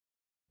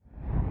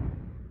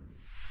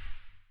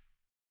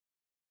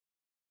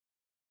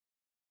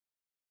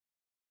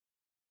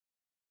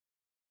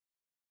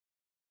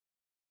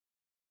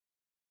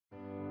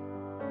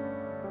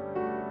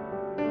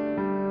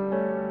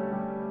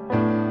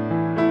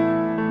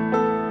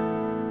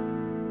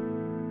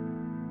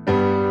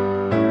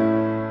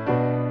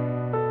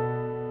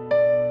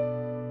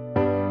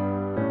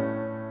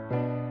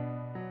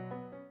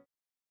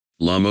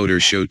La Motor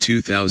Show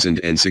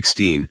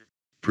 2016,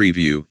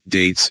 Preview,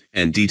 Dates,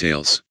 and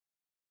Details.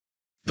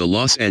 The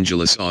Los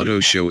Angeles Auto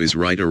Show is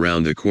right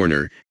around the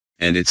corner,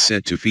 and it's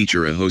set to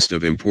feature a host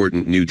of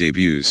important new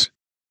debuts.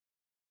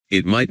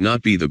 It might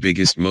not be the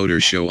biggest motor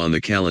show on the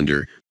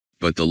calendar,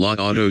 but the La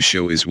Auto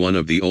Show is one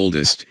of the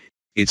oldest.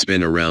 It's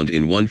been around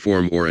in one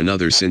form or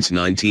another since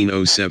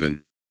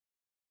 1907.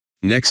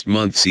 Next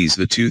month sees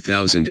the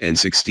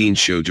 2016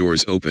 show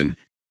doors open,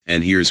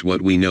 and here's what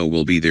we know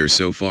will be there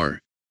so far.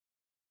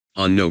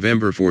 On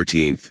November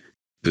 14th,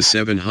 the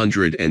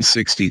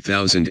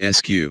 760,000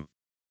 sq-ft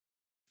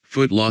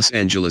Los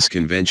Angeles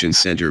Convention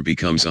Center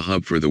becomes a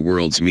hub for the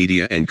world's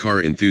media and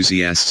car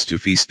enthusiasts to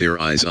feast their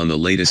eyes on the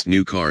latest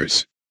new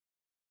cars.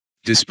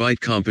 Despite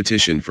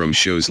competition from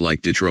shows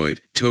like Detroit,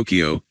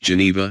 Tokyo,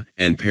 Geneva,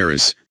 and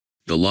Paris,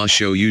 the La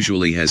Show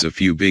usually has a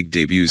few big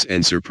debuts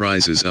and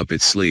surprises up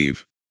its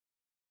sleeve.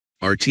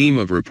 Our team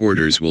of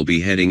reporters will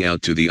be heading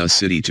out to the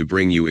city to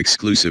bring you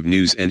exclusive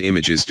news and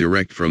images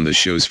direct from the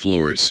show's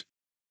floors.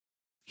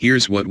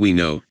 Here's what we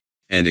know,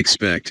 and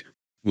expect,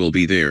 will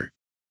be there.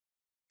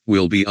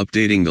 We'll be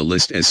updating the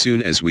list as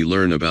soon as we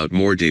learn about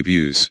more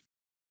debuts.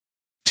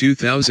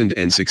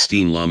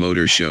 2016 La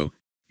Motor Show,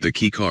 the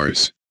key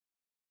cars.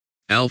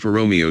 Alfa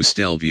Romeo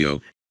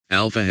Stelvio,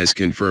 Alfa has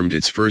confirmed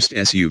its first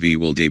SUV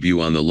will debut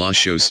on the La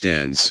Show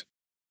stands.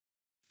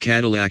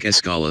 Cadillac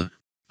Escala,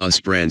 US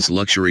brand's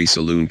luxury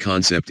saloon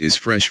concept, is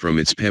fresh from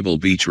its Pebble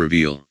Beach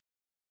reveal.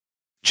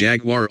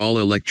 Jaguar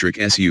all-electric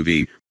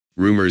SUV,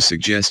 rumors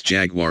suggest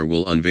Jaguar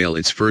will unveil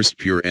its first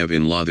pure EV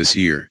in La this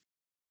year.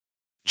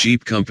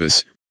 Jeep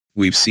Compass,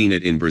 we've seen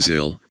it in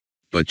Brazil,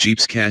 but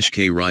Jeep's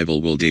Qashqai rival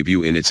will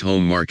debut in its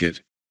home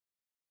market.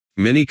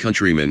 Mini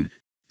Countryman,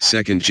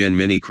 second-gen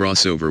Mini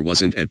crossover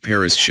wasn't at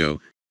Paris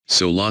show,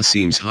 so La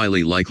seems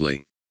highly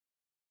likely.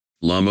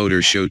 La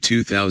Motor Show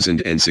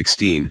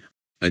 2016,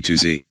 A to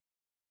Z.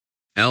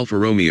 Alfa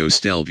Romeo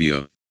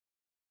Stelvio.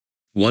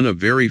 One of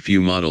very few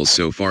models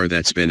so far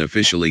that's been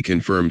officially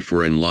confirmed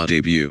for an La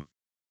debut.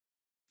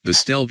 The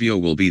Stelvio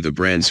will be the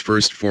brand's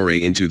first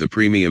foray into the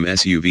premium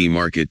SUV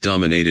market,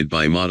 dominated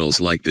by models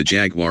like the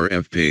Jaguar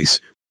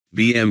F-Pace,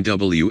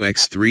 BMW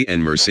X3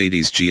 and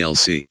Mercedes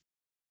GLC.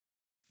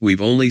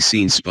 We've only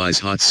seen Spies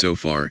Hot so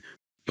far,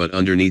 but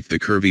underneath the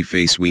curvy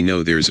face we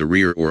know there's a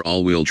rear or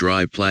all-wheel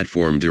drive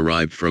platform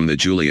derived from the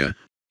Giulia,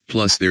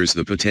 plus there's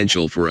the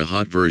potential for a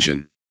hot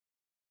version.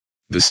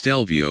 The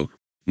Stelvio,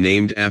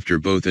 named after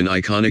both an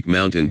iconic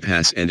mountain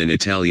pass and an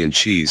Italian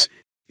cheese,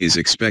 is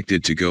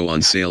expected to go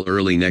on sale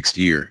early next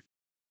year.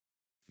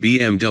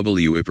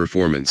 BMW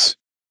e-Performance.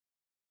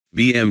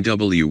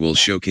 BMW will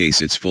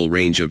showcase its full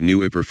range of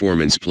new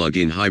e-Performance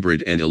plug-in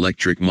hybrid and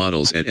electric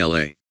models at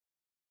LA.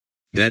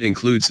 That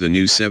includes the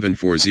new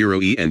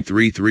 740e and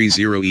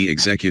 330e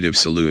executive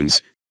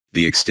saloons,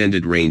 the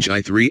extended range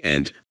i3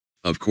 and,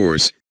 of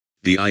course,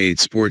 the i8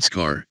 sports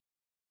car.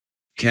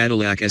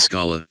 Cadillac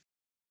Escala.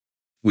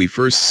 We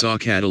first saw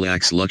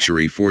Cadillac's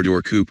luxury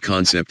four-door coupe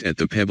concept at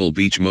the Pebble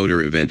Beach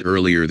Motor event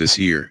earlier this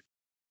year.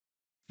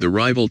 The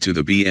rival to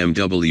the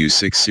BMW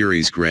 6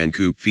 Series Gran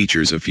Coupe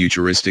features a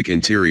futuristic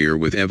interior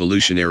with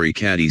evolutionary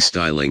caddy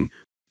styling,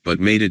 but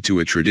mated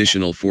to a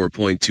traditional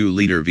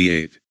 4.2-liter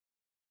V8.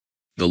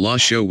 The La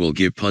Show will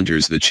give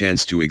punters the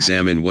chance to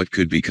examine what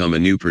could become a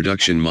new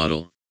production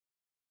model.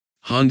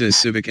 Honda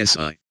Civic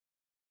Si.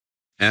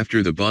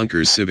 After the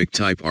bonkers Civic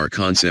Type R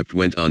concept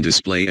went on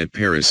display at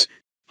Paris,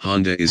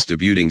 Honda is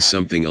debuting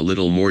something a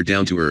little more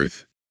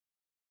down-to-earth.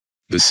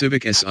 The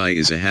Civic Si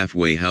is a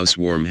halfway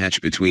house-warm hatch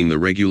between the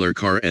regular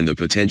car and the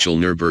potential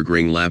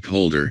Nürburgring lap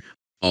holder,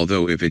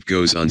 although if it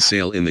goes on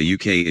sale in the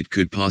UK it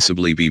could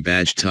possibly be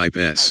badged Type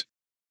S.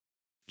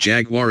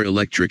 Jaguar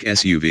electric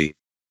SUV.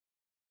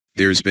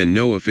 There's been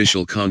no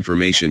official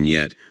confirmation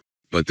yet,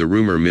 but the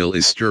rumor mill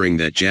is stirring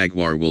that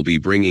Jaguar will be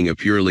bringing a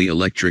purely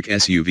electric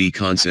SUV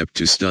concept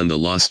to stun the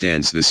La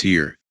stands this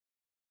year.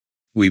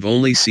 We've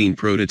only seen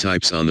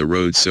prototypes on the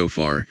road so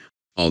far,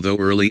 although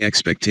early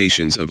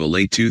expectations of a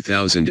late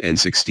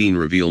 2016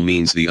 reveal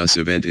means the US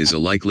event is a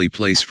likely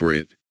place for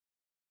it.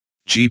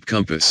 Jeep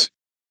Compass.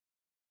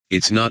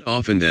 It's not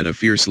often that a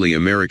fiercely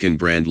American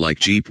brand like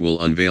Jeep will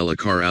unveil a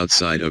car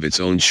outside of its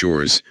own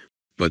shores,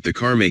 but the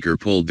carmaker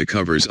pulled the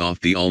covers off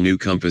the all-new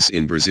Compass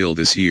in Brazil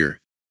this year.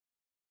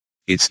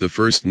 It's the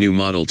first new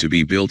model to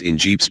be built in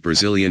Jeep's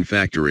Brazilian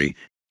factory,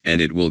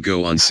 and it will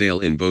go on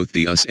sale in both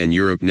the US and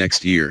Europe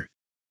next year.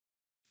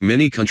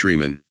 Mini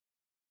Countryman.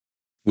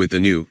 With the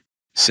new,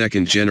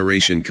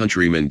 second-generation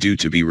Countryman due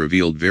to be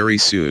revealed very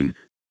soon,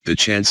 the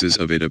chances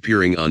of it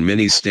appearing on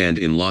Mini's stand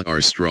in lot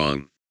are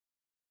strong.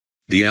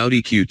 The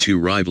Audi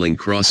Q2 rivaling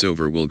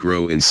crossover will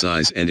grow in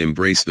size and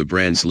embrace the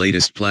brand's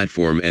latest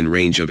platform and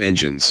range of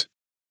engines.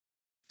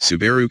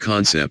 Subaru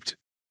concept.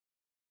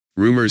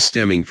 Rumors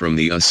stemming from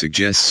the US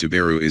suggest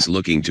Subaru is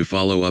looking to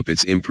follow up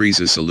its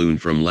Impreza saloon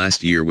from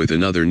last year with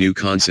another new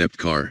concept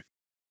car.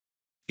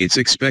 It's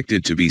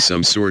expected to be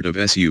some sort of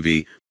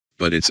SUV,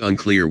 but it's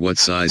unclear what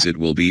size it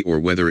will be or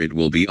whether it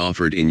will be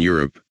offered in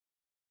Europe.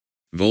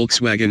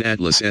 Volkswagen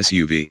Atlas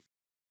SUV.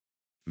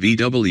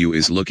 VW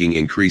is looking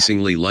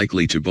increasingly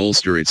likely to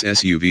bolster its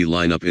SUV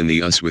lineup in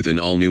the US with an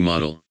all-new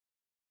model.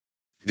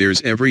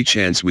 There's every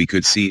chance we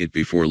could see it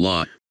before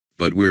law,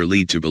 but we're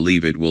led to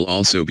believe it will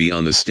also be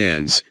on the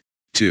stands,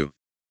 too.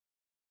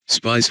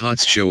 Spies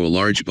Hots show a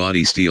large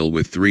body steel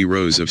with 3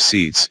 rows of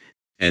seats,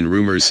 and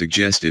rumors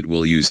suggest it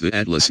will use the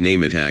Atlas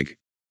name tag.